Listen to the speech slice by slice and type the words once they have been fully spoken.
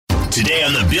Today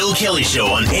on The Bill Kelly Show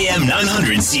on AM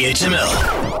 900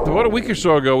 CHML. About a week or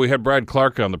so ago, we had Brad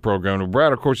Clark on the program.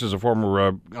 Brad, of course, is a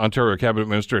former Ontario Cabinet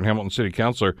Minister and Hamilton City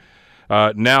Councillor,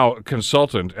 now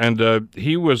consultant. And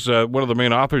he was one of the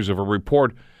main authors of a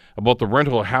report about the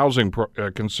rental housing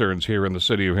concerns here in the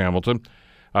city of Hamilton.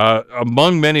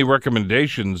 Among many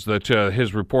recommendations that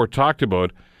his report talked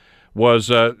about was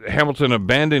Hamilton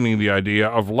abandoning the idea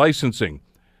of licensing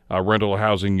rental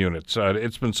housing units.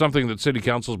 It's been something that City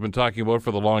Council has been talking about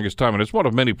for the longest time, and it's one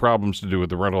of many problems to do with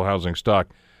the rental housing stock.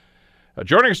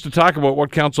 Joining us to talk about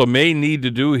what Council may need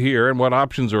to do here and what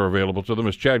options are available to them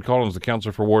is Chad Collins, the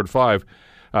Councillor for Ward 5.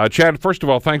 Chad, first of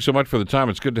all, thanks so much for the time.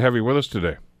 It's good to have you with us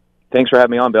today. Thanks for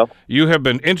having me on, Bill. You have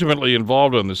been intimately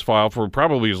involved in this file for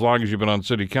probably as long as you've been on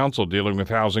City Council, dealing with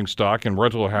housing stock and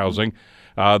rental housing,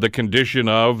 the condition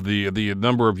of the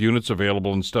number of units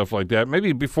available and stuff like that.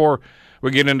 Maybe before we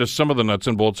get into some of the nuts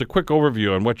and bolts, a quick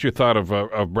overview on what you thought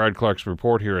of Brad Clark's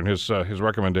report here and his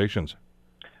recommendations.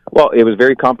 Well, it was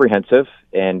very comprehensive,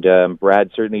 and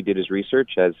Brad certainly did his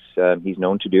research, as he's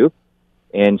known to do.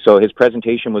 And so his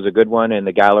presentation was a good one. In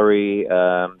the gallery,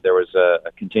 there was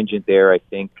a contingent there, I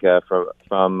think,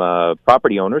 from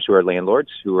property owners who are landlords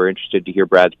who were interested to hear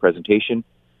Brad's presentation.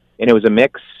 And it was a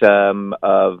mix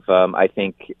of, I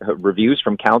think, reviews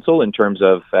from council in terms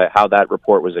of how that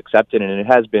report was accepted. And it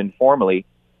has been formally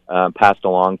passed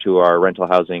along to our rental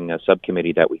housing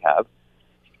subcommittee that we have.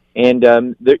 And,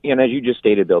 as you just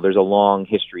stated, Bill, there's a long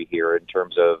history here in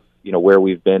terms of, where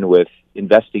we've been with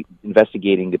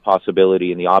investigating the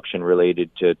possibility and the option related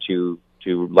to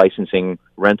licensing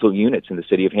rental units in the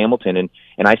city of Hamilton.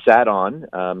 And I sat on,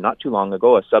 not too long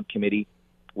ago, a subcommittee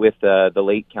with the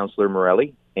late Councillor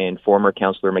Morelli and former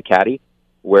Councillor McCaddy,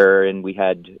 wherein we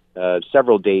had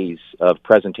several days of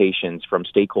presentations from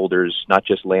stakeholders, not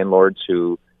just landlords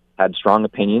who had strong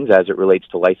opinions as it relates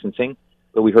to licensing,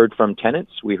 but we heard from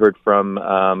tenants, we heard from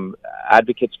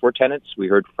advocates for tenants, we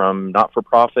heard from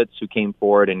not-for-profits who came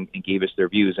forward and gave us their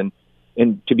views.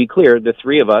 And to be clear, the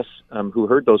three of us who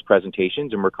heard those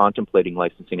presentations and were contemplating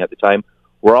licensing at the time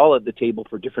were all at the table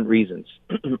for different reasons.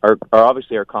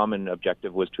 Obviously, our common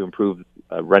objective was to improve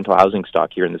rental housing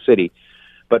stock here in the city.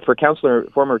 But for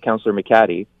former Councillor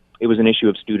McCaddy, it was an issue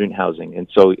of student housing. And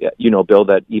so, Bill,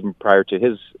 that even prior to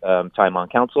his time on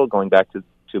council, going back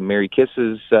to Mary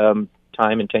Kiss's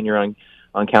time and tenure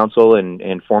on council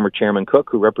and former Chairman Cook,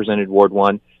 who represented Ward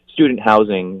 1, student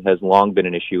housing has long been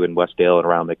an issue in Westdale and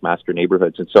around McMaster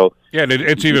neighborhoods. And so, yeah,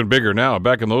 it's even bigger now.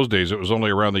 Back in those days, it was only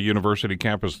around the university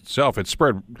campus itself. It's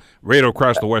spread right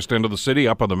across the west end of the city,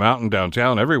 up on the mountain,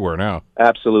 downtown, everywhere now.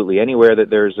 Absolutely. Anywhere that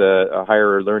there's a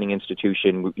higher learning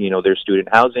institution, there's student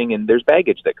housing and there's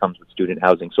baggage that comes with student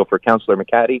housing. So for Councillor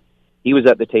McCaddy, he was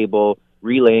at the table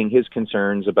relaying his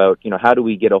concerns about, how do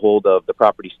we get a hold of the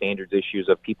property standards issues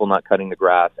of people not cutting the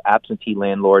grass, absentee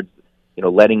landlords,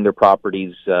 letting their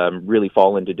properties really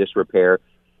fall into disrepair.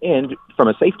 And from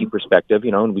a safety perspective,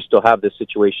 and we still have this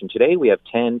situation today, we have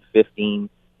 10, 15,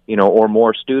 or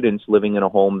more students living in a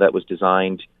home that was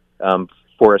designed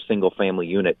for a single family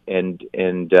unit. And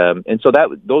so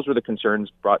those were the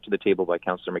concerns brought to the table by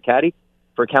Councillor McCaddy.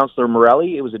 For Councillor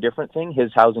Morelli, it was a different thing.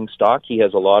 His housing stock, he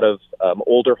has a lot of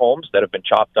older homes that have been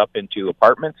chopped up into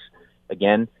apartments.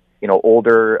 Again,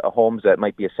 older homes that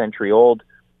might be a century old,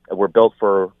 were built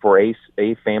for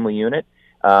a family unit,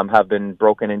 have been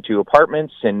broken into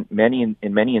apartments in many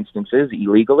instances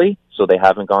illegally. So they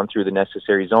haven't gone through the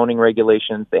necessary zoning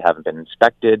regulations. They haven't been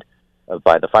inspected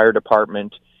by the fire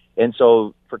department. And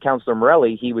so for Councillor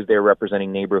Morelli, he was there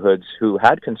representing neighborhoods who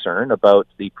had concern about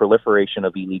the proliferation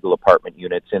of illegal apartment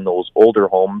units in those older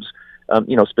homes,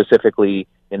 specifically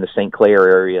in the St. Clair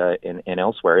area and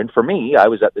elsewhere. And for me, I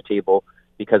was at the table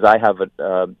because I have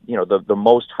the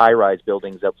most high-rise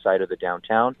buildings outside of the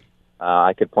downtown.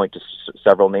 I could point to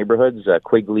several neighborhoods,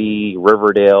 Quigley,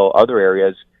 Riverdale, other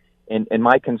areas. And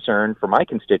my concern for my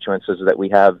constituents is that we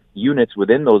have units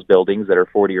within those buildings that are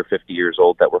 40 or 50 years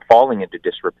old that were falling into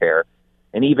disrepair.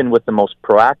 And even with the most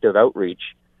proactive outreach,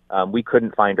 we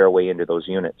couldn't find our way into those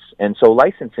units. And so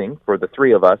licensing for the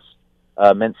three of us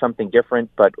meant something different,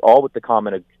 but all with the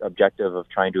common objective of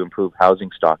trying to improve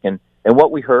housing stock. And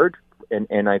what we heard,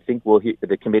 and I think we'll hear,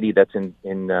 the committee that's in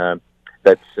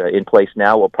place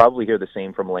now will probably hear the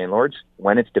same from landlords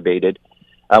when it's debated.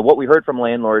 What we heard from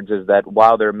landlords is that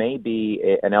while there may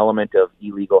be an element of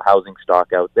illegal housing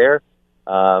stock out there,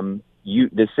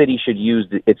 the city should use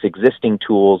its existing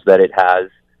tools that it has,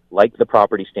 like the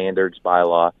property standards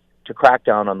bylaw, to crack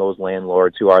down on those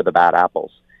landlords who are the bad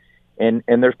apples. And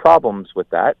there's problems with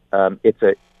that.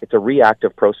 it's a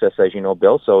reactive process, as you know,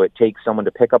 Bill. So it takes someone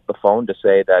to pick up the phone to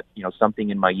say that, something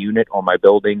in my unit or my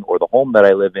building or the home that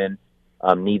I live in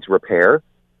needs repair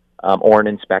or an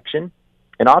inspection.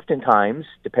 And oftentimes,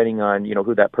 depending on,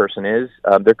 who that person is,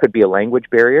 there could be a language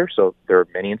barrier. So there are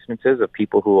many instances of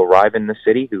people who arrive in the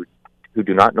city who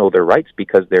do not know their rights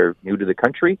because they're new to the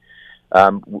country.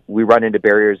 We run into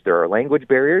barriers. There are language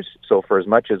barriers. So for as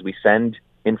much as we send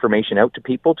information out to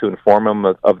people to inform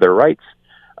them of their rights,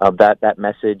 that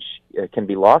message can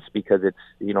be lost because it's,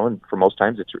 and for most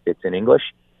times it's in English.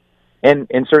 And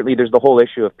certainly there's the whole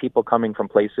issue of people coming from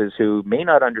places who may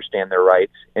not understand their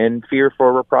rights and fear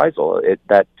for reprisal. If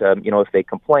they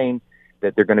complain,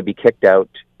 that they're going to be kicked out,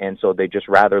 and so they just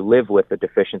rather live with a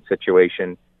deficient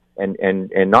situation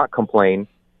and not complain.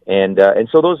 And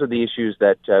so those are the issues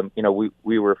that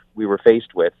we were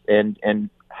faced with. And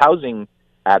housing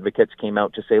advocates came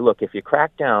out to say, look, if you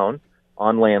crack down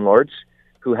on landlords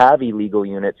who have illegal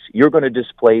units, you're going to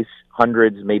displace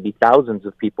hundreds, maybe thousands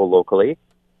of people locally.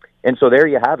 And so there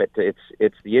you have it.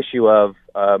 It's the issue of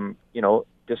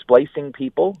displacing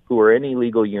people who are in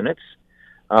illegal units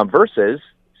versus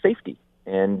safety.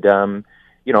 And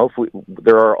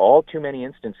there are all too many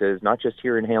instances, not just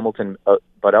here in Hamilton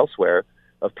but elsewhere,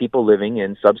 of people living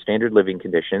in substandard living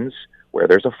conditions where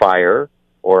there's a fire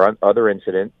or other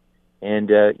incident, and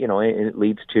it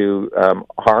leads to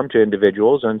harm to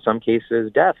individuals, and in some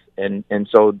cases death. And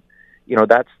so.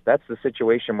 That's the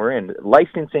situation we're in.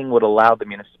 Licensing would allow the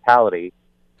municipality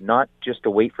not just to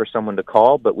wait for someone to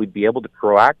call, but we'd be able to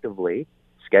proactively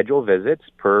schedule visits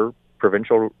per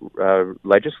provincial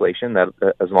legislation that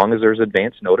as long as there's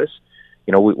advance notice,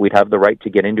 we'd have the right to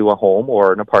get into a home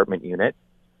or an apartment unit,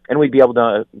 and we'd be able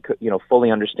to,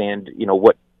 fully understand,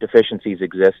 what deficiencies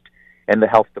exist, and the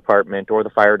health department or the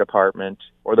fire department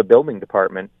or the building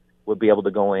department would be able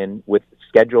to go in with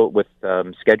scheduled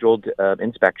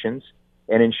inspections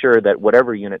and ensure that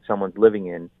whatever unit someone's living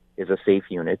in is a safe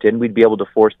unit, and we'd be able to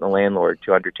force the landlord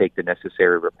to undertake the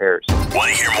necessary repairs.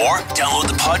 Want to hear more? Download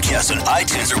the podcast on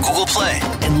iTunes or Google Play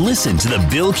and listen to The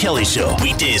Bill Kelly Show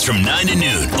weekdays from 9 to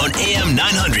noon on AM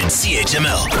 900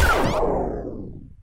 CHML.